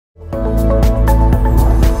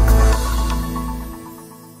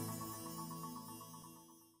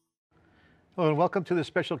Hello and welcome to this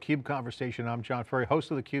special CUBE conversation. I'm John Furrier,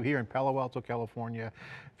 host of theCUBE here in Palo Alto, California,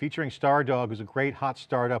 featuring Stardog, who's a great hot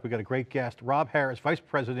startup. We got a great guest, Rob Harris, Vice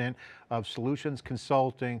President of Solutions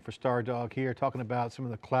Consulting for Stardog here, talking about some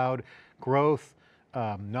of the cloud growth,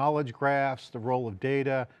 knowledge graphs, the role of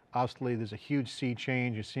data. Obviously there's a huge sea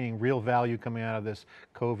change. You're seeing real value coming out of this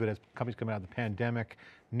COVID as companies coming out of the pandemic.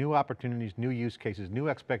 New opportunities, new use cases, new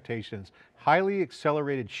expectations, highly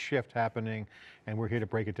accelerated shift happening, and we're here to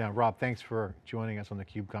break it down. Rob, thanks for joining us on the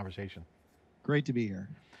CUBE conversation. Great to be here.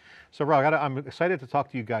 So Rob, I'm excited to talk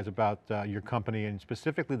to you guys about your company and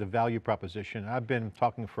specifically the value proposition. I've been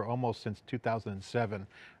talking for almost since 2007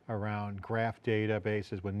 around graph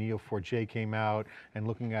databases when Neo4j came out and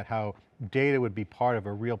looking at how data would be a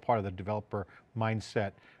real part of the developer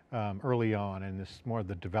mindset early on, and this more of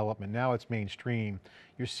the development. Now it's mainstream.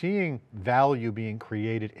 You're seeing value being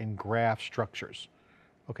created in graph structures.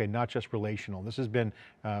 Okay, not just relational. This has been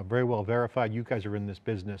very well verified. You guys are in this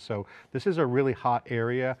business. So this is a really hot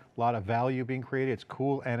area, a lot of value being created. It's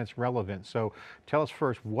cool and it's relevant. So tell us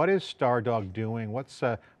first, what is Stardog doing? What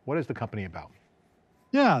is the company about?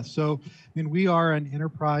 Yeah, so we are an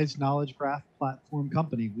enterprise knowledge graph platform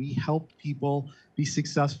company. We help people be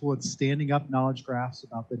successful at standing up knowledge graphs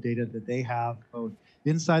about the data that they have both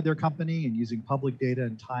inside their company and using public data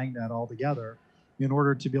and tying that all together in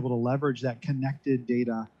order to be able to leverage that connected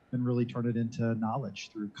data and really turn it into knowledge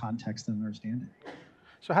through context and understanding.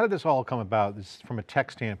 So how did this all come about? This, from a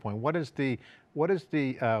tech standpoint, what was the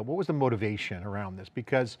motivation around this?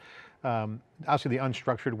 Because obviously the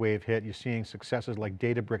unstructured wave hit. You're seeing successes like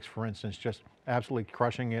Databricks, for instance, just absolutely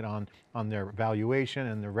crushing it on their valuation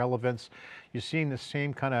and their relevance. You're seeing the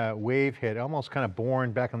same kind of wave hit, almost kind of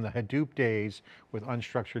born back in the Hadoop days with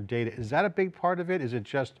unstructured data. Is that a big part of it? Is it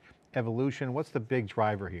just evolution? What's the big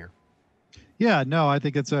driver here? Yeah, no, I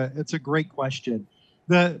think it's a great question.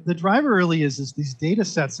 The driver really is these data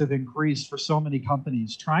sets have increased for so many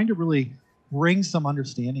companies, trying to really bring some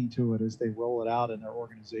understanding to it as they roll it out in their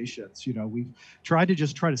organizations. We've tried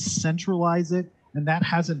to centralize it, and that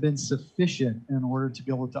hasn't been sufficient in order to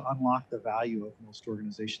be able to unlock the value of most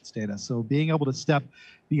organizations' data. So being able to step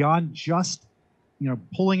beyond just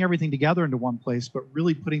pulling everything together into one place, but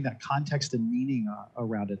really putting that context and meaning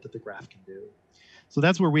around it that the graph can do. So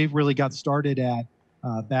that's where we've really got started at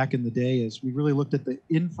back in the day, is we really looked at the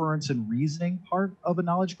inference and reasoning part of a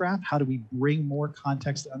knowledge graph. How do we bring more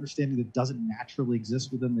context and understanding that doesn't naturally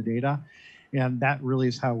exist within the data? And that really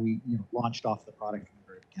is how we launched off the product from the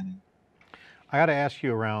very beginning. I got to ask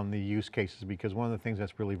you around the use cases, because one of the things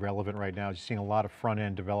that's really relevant right now is you're seeing a lot of front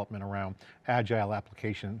end development around agile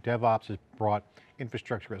application. DevOps has brought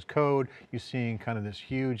infrastructure as code. You're seeing kind of this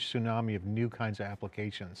huge tsunami of new kinds of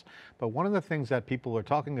applications. But one of the things that people are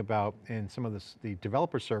talking about in some of the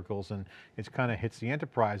developer circles, and it's kind of hits the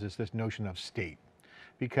enterprise, is this notion of state.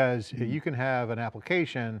 Because you can have an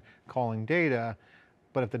application calling data,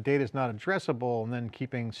 but if the data is not addressable, and then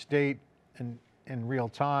keeping state in real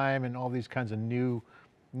time and all these kinds of new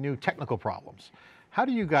technical problems. How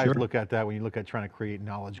do you guys look at that when you look at trying to create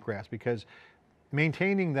knowledge graphs? Because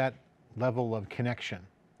maintaining that level of connection,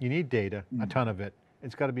 you need data, a ton of it.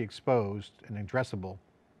 It's got to be exposed and addressable,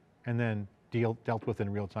 and then dealt with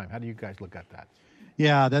in real time. How do you guys look at that?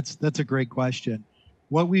 Yeah, that's a great question.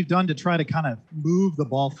 What we've done to try to kind of move the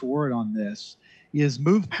ball forward on this is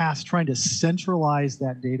move past trying to centralize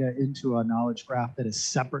that data into a knowledge graph that is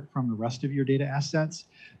separate from the rest of your data assets,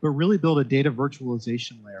 but really build a data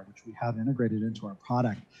virtualization layer, which we have integrated into our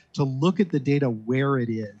product, to look at the data where it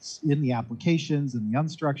is in the applications and the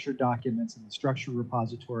unstructured documents and the structured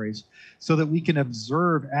repositories, so that we can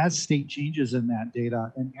observe as state changes in that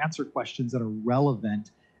data and answer questions that are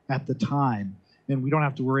relevant at the time. And we don't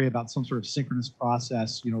have to worry about some sort of synchronous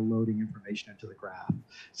process, loading information into the graph.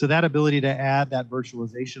 So that ability to add that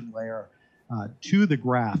virtualization layer to the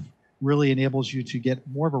graph really enables you to get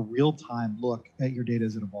more of a real-time look at your data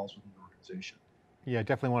as it evolves within the organization. Yeah, I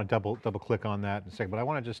definitely want to double click on that in a second, but I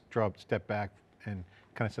want to just step back and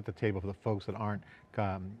kind of set the table for the folks that aren't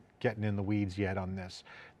getting in the weeds yet on this.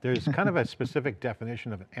 There's kind of a specific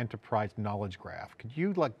definition of an enterprise knowledge graph. Could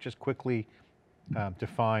you just quickly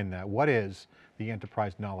define that? What is the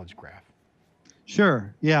enterprise knowledge graph?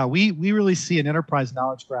 Sure, yeah, we really see an enterprise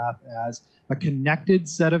knowledge graph as a connected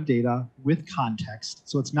set of data with context.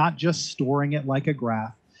 So it's not just storing it like a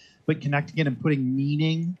graph, but connecting it and putting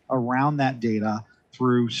meaning around that data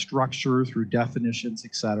through structure, through definitions,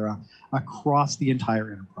 et cetera, across the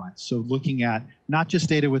entire enterprise. So looking at not just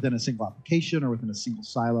data within a single application or within a single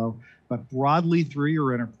silo, but broadly through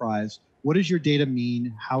your enterprise. What does your data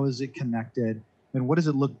mean? How is it connected? And what does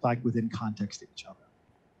it look like within context of each other?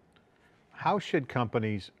 How should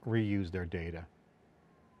companies reuse their data?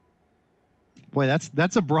 Boy,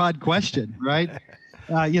 that's a broad question, right?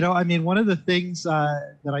 I mean, one of the things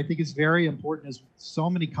that I think is very important is so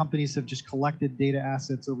many companies have just collected data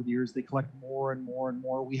assets over the years. They collect more and more and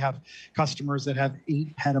more. We have customers that have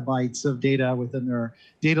 8 petabytes of data within their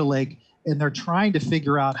data lake, and they're trying to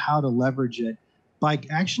figure out how to leverage it. By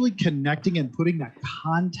actually connecting and putting that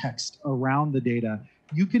context around the data,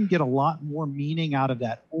 you can get a lot more meaning out of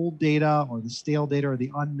that old data or the stale data or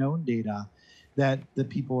the unknown data that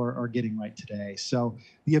people are getting right today. So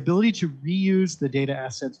the ability to reuse the data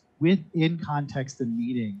assets within context and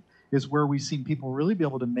meaning is where we've seen people really be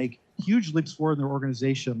able to make huge leaps forward in their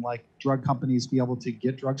organization, like drug companies be able to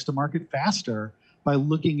get drugs to market faster by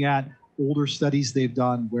looking at older studies they've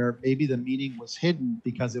done where maybe the meaning was hidden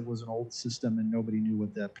because it was an old system and nobody knew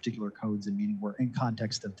what the particular codes and meaning were in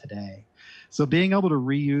context of today. So being able to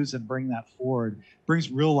reuse and bring that forward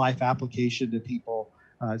brings real life application to people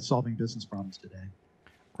solving business problems today.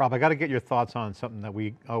 Rob, I got to get your thoughts on something that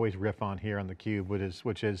we always riff on here on theCUBE,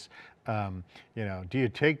 which is do you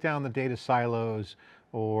take down the data silos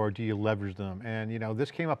or do you leverage them? And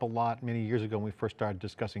this came up a lot many years ago when we first started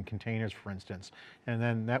discussing containers, for instance. And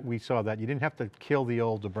then we saw that you didn't have to kill the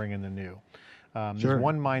old to bring in the new. Sure. There's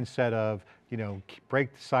one mindset of,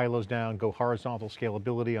 break the silos down, go horizontal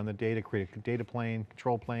scalability on the data, create a data plane,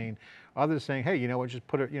 control plane. Others saying, hey, just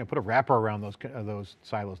put a wrapper around those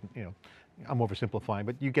silos. I'm oversimplifying,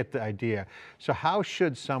 but you get the idea. So how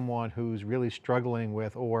should someone who's really struggling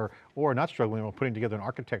with, or not struggling with putting together an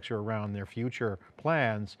architecture around their future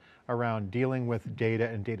plans around dealing with data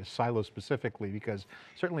and data silos specifically, because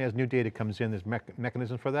certainly as new data comes in, there's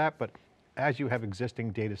mechanisms for that, but as you have existing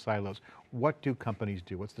data silos, what do companies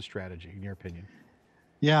do? What's the strategy in your opinion?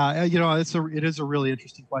 Yeah, it is a really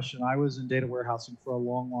interesting question. I was in data warehousing for a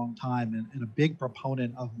long, long time and a big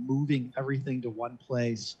proponent of moving everything to one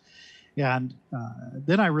place. And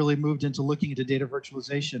then I really moved into looking into data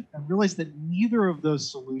virtualization and realized that neither of those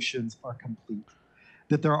solutions are complete.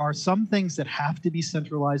 That there are some things that have to be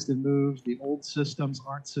centralized and moved. The old systems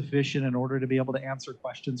aren't sufficient in order to be able to answer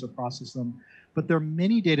questions or process them. But there are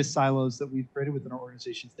many data silos that we've created within our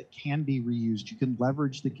organizations that can be reused. You can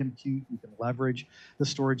leverage the compute, you can leverage the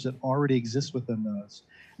storage that already exists within those.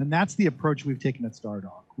 And that's the approach we've taken at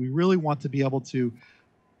Stardog. We really want to be able to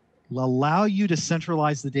allow you to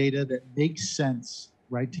centralize the data that makes sense,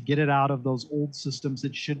 right, to get it out of those old systems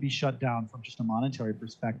that should be shut down from just a monetary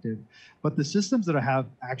perspective. But the systems that have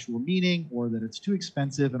actual meaning or that it's too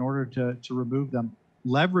expensive in order to remove them,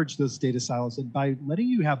 leverage those data silos. And by letting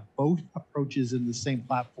you have both approaches in the same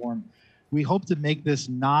platform, we hope to make this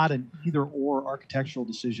not an either or architectural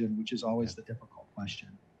decision, which is always the difficult question.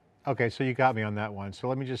 Okay, so you got me on that one. So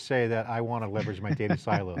let me just say that I want to leverage my data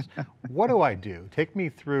silos. What do I do? Take me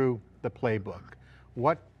through the playbook.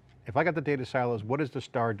 If I got the data silos, what is the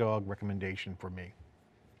Stardog recommendation for me?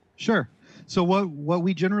 Sure. So what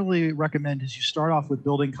we generally recommend is you start off with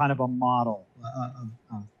building kind of a model.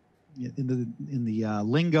 In the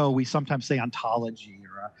lingo, we sometimes say ontology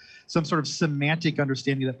or some sort of semantic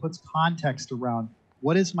understanding that puts context around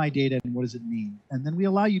what is my data and what does it mean. And then we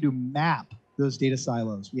allow you to map those data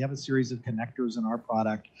silos. We have a series of connectors in our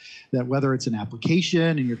product that whether it's an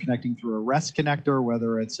application and you're connecting through a REST connector,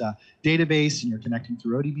 whether it's a database and you're connecting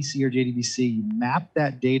through ODBC or JDBC, you map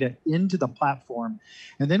that data into the platform.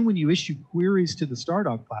 And then when you issue queries to the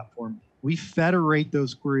Stardog platform, we federate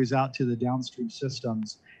those queries out to the downstream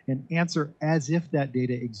systems and answer as if that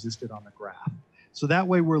data existed on the graph. So that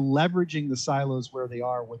way we're leveraging the silos where they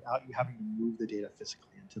are without you having to move the data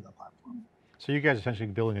physically into the platform. So you guys are essentially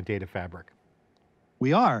building a data fabric.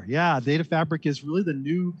 We are, yeah. Data fabric is really the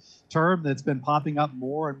new term that's been popping up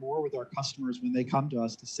more and more with our customers when they come to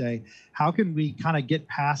us to say, how can we kind of get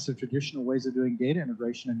past the traditional ways of doing data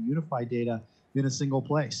integration and unify data in a single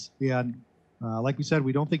place? And like we said,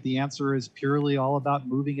 we don't think the answer is purely all about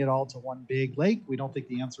moving it all to one big lake. We don't think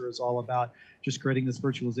the answer is all about just creating this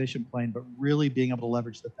virtualization plane, but really being able to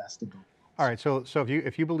leverage the best of both. All right, so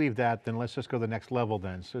if you believe that, then let's just go to the next level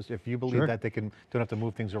then. So if you believe that they don't have to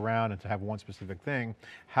move things around and to have one specific thing,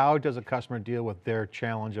 how does a customer deal with their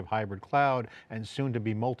challenge of hybrid cloud and soon to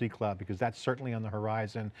be multi-cloud? Because that's certainly on the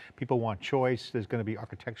horizon. People want choice. There's going to be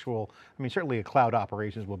architectural, I mean, certainly a cloud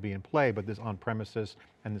operations will be in play, but there's on-premises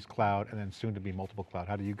and this cloud and then soon to be multiple cloud.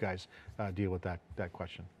 How do you guys deal with that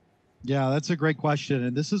question? Yeah, that's a great question.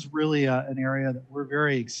 And this is really an area that we're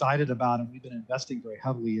very excited about and we've been investing very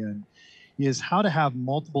heavily in, is how to have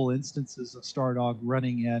multiple instances of Stardog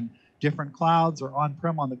running in different clouds or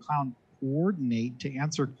on-prem on the coordinate to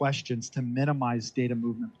answer questions to minimize data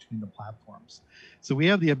movement between the platforms. So we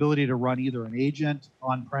have the ability to run either an agent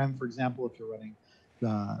on-prem, for example, if you're running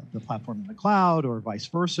the platform in the cloud, or vice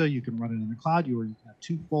versa. You can run it in the cloud, or you can have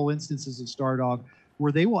 2 full instances of Stardog,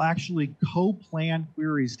 where they will actually co-plan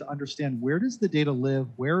queries to understand where does the data live,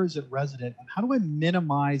 where is it resident, and how do I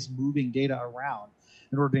minimize moving data around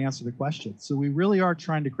in order to answer the question. So we really are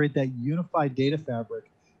trying to create that unified data fabric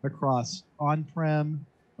across on-prem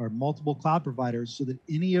or multiple cloud providers so that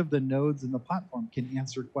any of the nodes in the platform can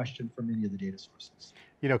answer a question from any of the data sources.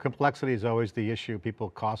 You know, complexity is always the issue.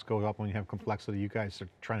 Costs go up when you have complexity. You guys are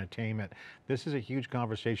trying to tame it. This is a huge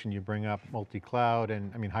conversation. You bring up multi-cloud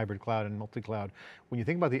and, I mean, hybrid cloud and multi-cloud. When you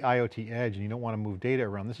think about the IoT edge and you don't want to move data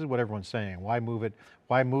around, this is what everyone's saying. Why move it?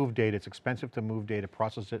 Why move data? It's expensive to move data,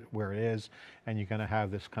 process it where it is, and you're going to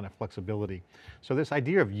have this kind of flexibility. So this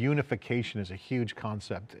idea of unification is a huge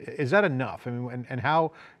concept. Is that enough? I mean, and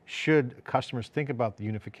how should customers think about the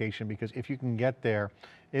unification? Because if you can get there,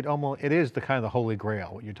 it is the kind of the holy grail,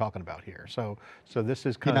 what you're talking about here. So this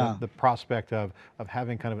is kind of the prospect of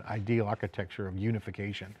having kind of an ideal architecture of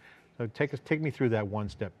unification. So take me through that one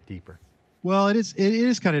step deeper. Well, it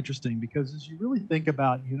is kind of interesting, because as you really think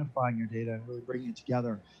about unifying your data and really bringing it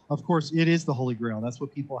together, of course, it is the holy grail. That's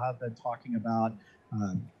what people have been talking about,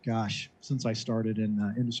 since I started in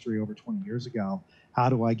the industry over 20 years ago. How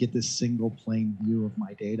do I get this single plain view of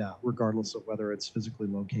my data, regardless of whether it's physically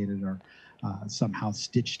located or somehow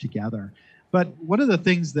stitched together? But one of the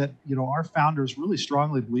things that our founders really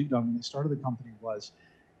strongly believed on when they started the company was,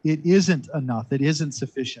 it isn't enough. It isn't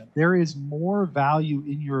sufficient. There is more value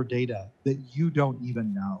in your data that you don't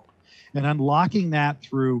even know. And unlocking that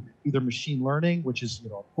through either machine learning, which is,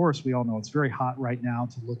 of course, we all know it's very hot right now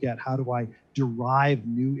to look at how do I derive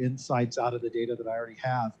new insights out of the data that I already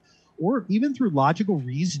have, or even through logical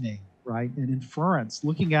reasoning, right, and inference,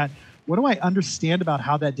 looking at what do I understand about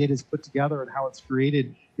how that data is put together and how it's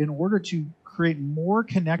created in order to create more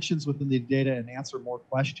connections within the data and answer more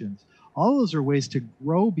questions. All of those are ways to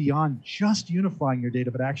grow beyond just unifying your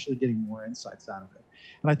data, but actually getting more insights out of it.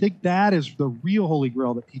 And I think that is the real holy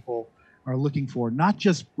grail that people are looking for, not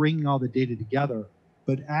just bringing all the data together,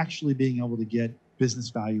 but actually being able to get business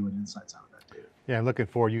value and insights out of that data. Yeah, looking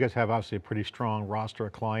forward. You guys have obviously a pretty strong roster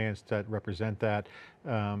of clients that represent that.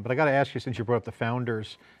 But I got to ask you, since you brought up the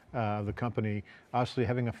founders of the company, obviously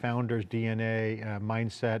having a founder's DNA,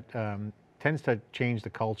 mindset, tends to change the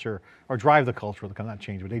culture, or drive the culture of the company, not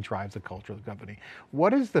change, but they drive the culture of the company.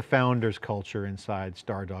 What is the founder's culture inside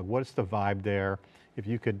Stardog? What's the vibe there? If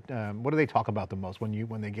you could, what do they talk about the most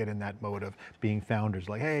when they get in that mode of being founders?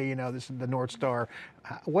 Like, hey, this is the North Star.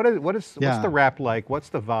 What's the rap like? What's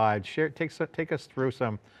the vibe? Take us through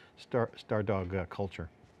some Stardog culture.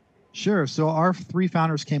 Sure. So our 3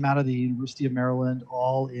 founders came out of the University of Maryland,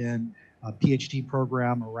 all in a PhD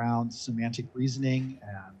program around semantic reasoning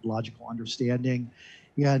and logical understanding.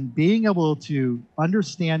 And being able to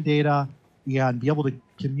understand data and be able to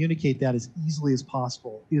communicate that as easily as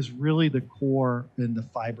possible is really the core and the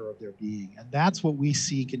fiber of their being. And that's what we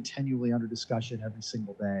see continually under discussion every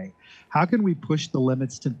single day. How can we push the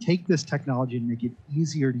limits to take this technology and make it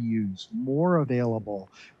easier to use, more available,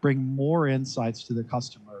 bring more insights to the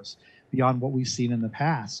customers beyond what we've seen in the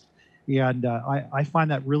past? And I find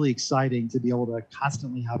that really exciting to be able to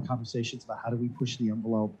constantly have conversations about how do we push the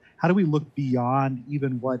envelope? How do we look beyond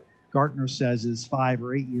even what Gartner says is 5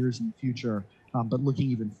 or 8 years in the future, but looking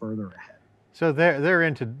even further ahead. So they're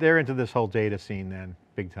into this whole data scene then,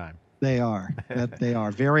 big time. They are. They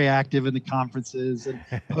are very active in the conferences and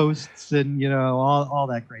posts and all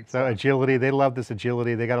that great stuff. So agility, they love this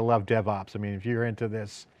agility. They got to love DevOps. I mean, if you're into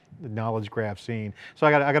this, the knowledge graph scene. So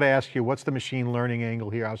I got to ask you, what's the machine learning angle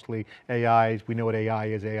here? Obviously, AI. We know what AI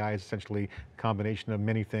is. AI is essentially a combination of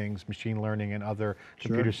many things: machine learning and other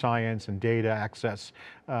computer science and data access.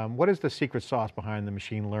 What is the secret sauce behind the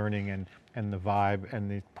machine learning and the vibe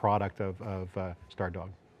and the product of Stardog?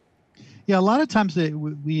 Yeah, a lot of times the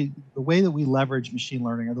way that we leverage machine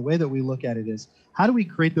learning, or the way that we look at it, is how do we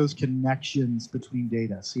create those connections between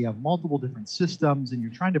data? So you have multiple different systems and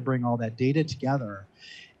you're trying to bring all that data together.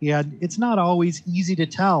 And it's not always easy to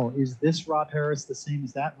tell, is this Rob Harris the same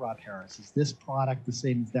as that Rob Harris? Is this product the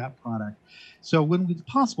same as that product? So when it's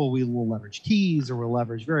possible, we will leverage keys, or we'll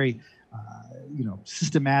leverage very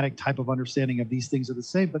systematic type of understanding of these things are the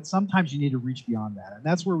same, but sometimes you need to reach beyond that. And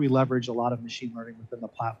that's where we leverage a lot of machine learning within the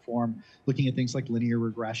platform, looking at things like linear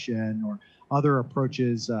regression or other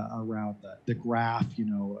approaches around the graph,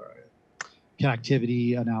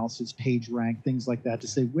 connectivity analysis, page rank, things like that, to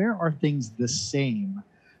say, where are things the same,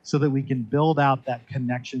 so that we can build out that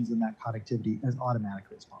connections and that connectivity as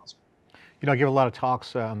automatically as possible. You know, I give a lot of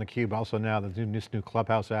talks on theCUBE also now, this new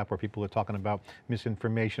Clubhouse app where people are talking about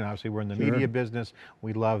misinformation. Obviously we're in the media business.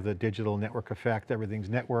 We love the digital network effect. Everything's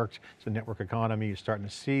networked. It's a network economy. You're starting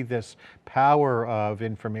to see this power of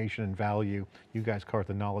information and value. You guys call it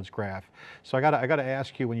the knowledge graph. So I got to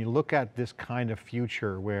ask you, when you look at this kind of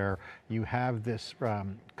future where you have this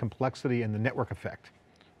complexity and the network effect,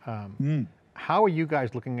 how are you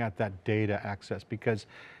guys looking at that data access? Because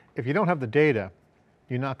if you don't have the data,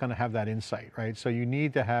 you're not going to have that insight, right? So you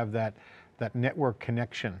need to have that network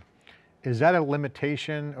connection. Is that a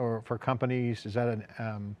limitation or for companies? Is that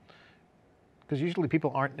an, because usually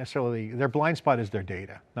people aren't necessarily, their blind spot is their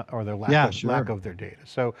data or their lack of their data.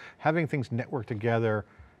 So having things networked together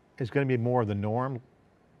is going to be more of the norm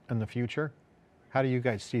in the future. How do you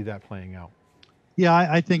guys see that playing out? Yeah,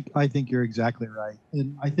 I think you're exactly right.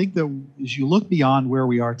 And I think that as you look beyond where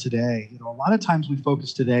we are today, you know, a lot of times we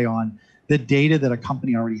focus today on the data that a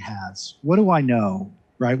company already has. What do I know,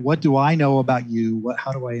 right? What do I know about you?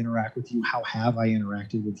 How do I interact with you? How have I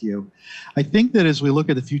interacted with you? I think that as we look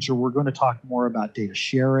at the future, we're going to talk more about data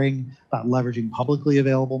sharing, about leveraging publicly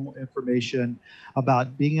available information,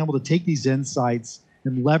 about being able to take these insights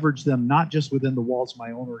and leverage them, not just within the walls of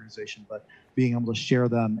my own organization, but being able to share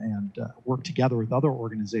them and work together with other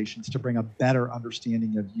organizations to bring a better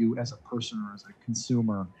understanding of you as a person or as a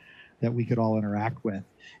consumer that we could all interact with.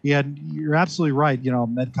 And you're absolutely right. You know,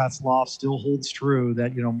 Medcott's law still holds true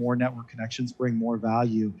that, you know, more network connections bring more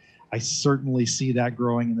value. I certainly see that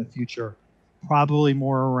growing in the future, probably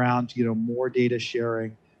more around, you know, more data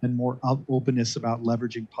sharing and more openness about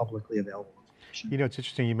leveraging publicly available information. You know, it's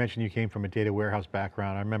interesting, you mentioned you came from a data warehouse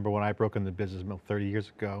background. I remember when I broke into the business about 30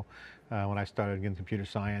 years ago, when I started in computer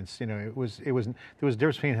science, you know, there was a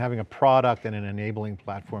difference between having a product and an enabling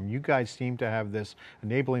platform. You guys seem to have this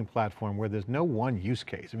enabling platform where there's no one use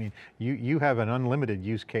case. I mean, you have an unlimited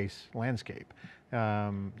use case landscape.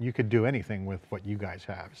 You could do anything with what you guys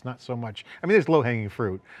have. It's not so much, I mean, there's low hanging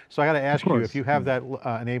fruit. So I got to ask you, if you have that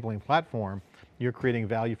enabling platform, you're creating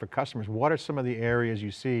value for customers. What are some of the areas you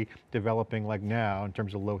see developing like now in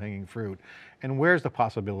terms of low hanging fruit? And where's the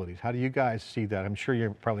possibilities? How do you guys see that? I'm sure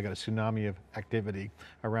you've probably got a tsunami of activity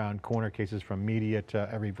around corner cases from media to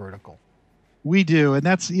every vertical. We do, and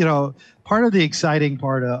that's, you know, part of the exciting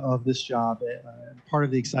part of this job, part of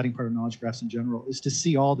the exciting part of knowledge graphs in general is to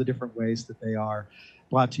see all the different ways that they are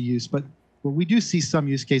brought to use. But we do see some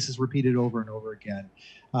use cases repeated over and over again.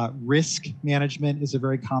 Risk management is a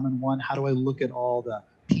very common one. How do I look at all the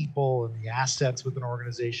people and the assets within an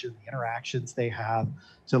organization, the interactions they have,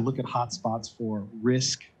 to look at hotspots for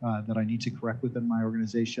risk that I need to correct within my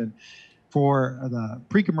organization. For the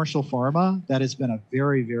pre-commercial pharma, that has been a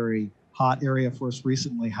very, very hot area for us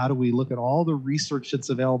recently. How do we look at all the research that's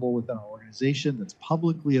available within our organization that's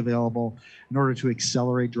publicly available in order to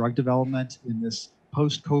accelerate drug development in this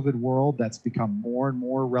post-COVID world that's become more and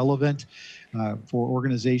more relevant for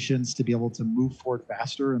organizations to be able to move forward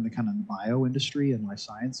faster in the kind of bio industry and life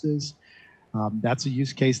sciences. That's a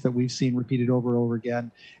use case that we've seen repeated over and over again.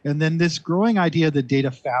 And then this growing idea of the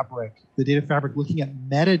data fabric looking at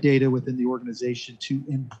metadata within the organization to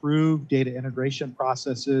improve data integration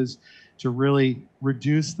processes, to really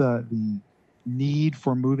reduce the need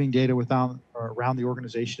for moving data around the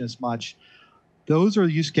organization as much. Those are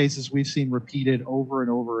use cases we've seen repeated over and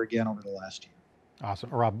over again over the last year. Awesome.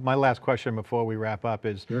 Rob, my last question before we wrap up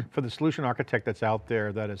is, for the solution architect that's out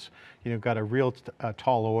there that has, you know, got a real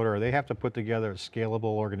tall order, they have to put together a scalable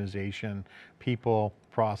organization, people,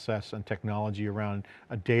 process, and technology around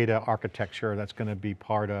a data architecture that's going to be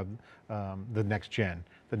part of the next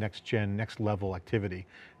next level activity.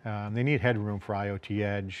 They need headroom for IoT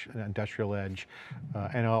edge, industrial edge,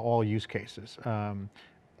 and all use cases.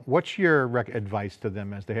 What's your advice to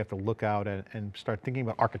them as they have to look out and start thinking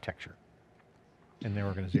about architecture in their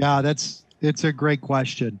organization? Yeah, it's a great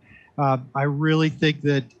question. I really think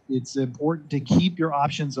that it's important to keep your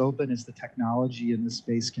options open as the technology in this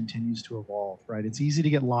space continues to evolve, right? It's easy to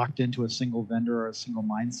get locked into a single vendor or a single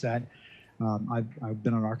mindset. I've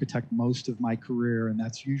been an architect most of my career, and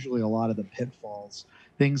that's usually a lot of the pitfalls.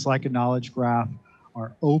 Things like a knowledge graph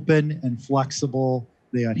are open and flexible.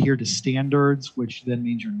 They adhere to standards, which then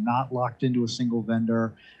means you're not locked into a single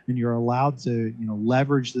vendor, and you're allowed to, you know,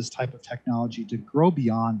 leverage this type of technology to grow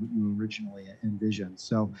beyond what you originally envisioned.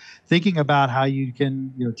 So thinking about how you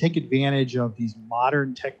can, you know, take advantage of these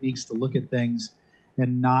modern techniques to look at things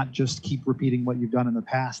and not just keep repeating what you've done in the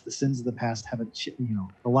past. The sins of the past haven't, you know,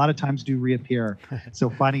 a lot of times do reappear. So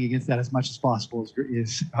fighting against that as much as possible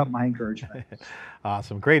is my encouragement.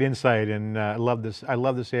 Awesome, great insight, and I love this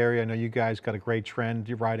area. I know you guys got a great trend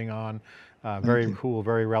you're riding on. Very cool,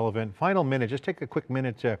 very relevant. Final minute, just take a quick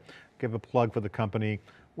minute to give a plug for the company.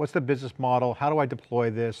 What's the business model? How do I deploy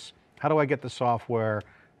this? How do I get the software?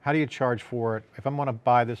 How do you charge for it? If I want to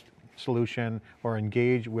buy this solution or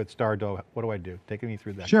engage with Stardog, what do I do? Take me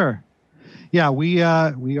through that. Sure. Yeah, we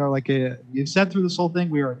are like you've said through this whole thing,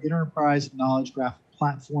 we are an enterprise knowledge graph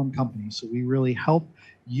platform company. So we really help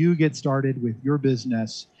you get started with your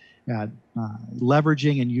business at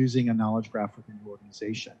leveraging and using a knowledge graph within your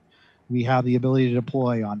organization. We have the ability to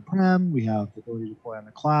deploy on-prem. We have the ability to deploy on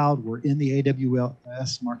the cloud. We're in the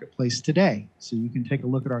AWS marketplace today. So you can take a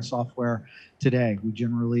look at our software today. We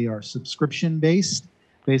generally are subscription-based,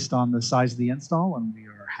 based on the size of the install, and we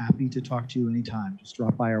are happy to talk to you anytime. Just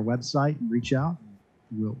drop by our website and reach out,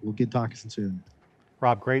 and we'll get talking soon.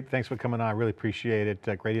 Rob, great. Thanks for coming on. I really appreciate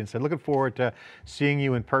it. Great insight. Looking forward to seeing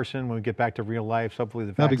you in person when we get back to real life. So hopefully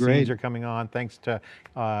the vaccines are coming on. Thanks to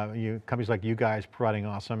companies like you guys providing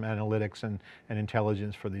awesome analytics and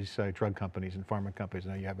intelligence for these drug companies and pharma companies. I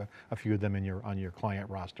know you have a few of them on your client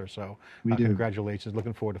roster. So congratulations.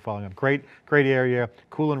 Looking forward to following up. Great area.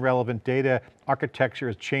 Cool and relevant data. Architecture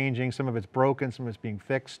is changing. Some of it's broken. Some of it's being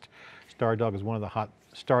fixed. Stardog is one of the hot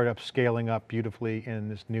startups scaling up beautifully in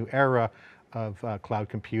this new era of cloud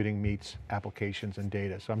computing meets applications and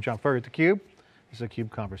data. So I'm John Furrier at theCUBE. This is a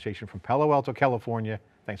theCUBE conversation from Palo Alto, California.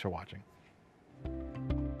 Thanks for watching.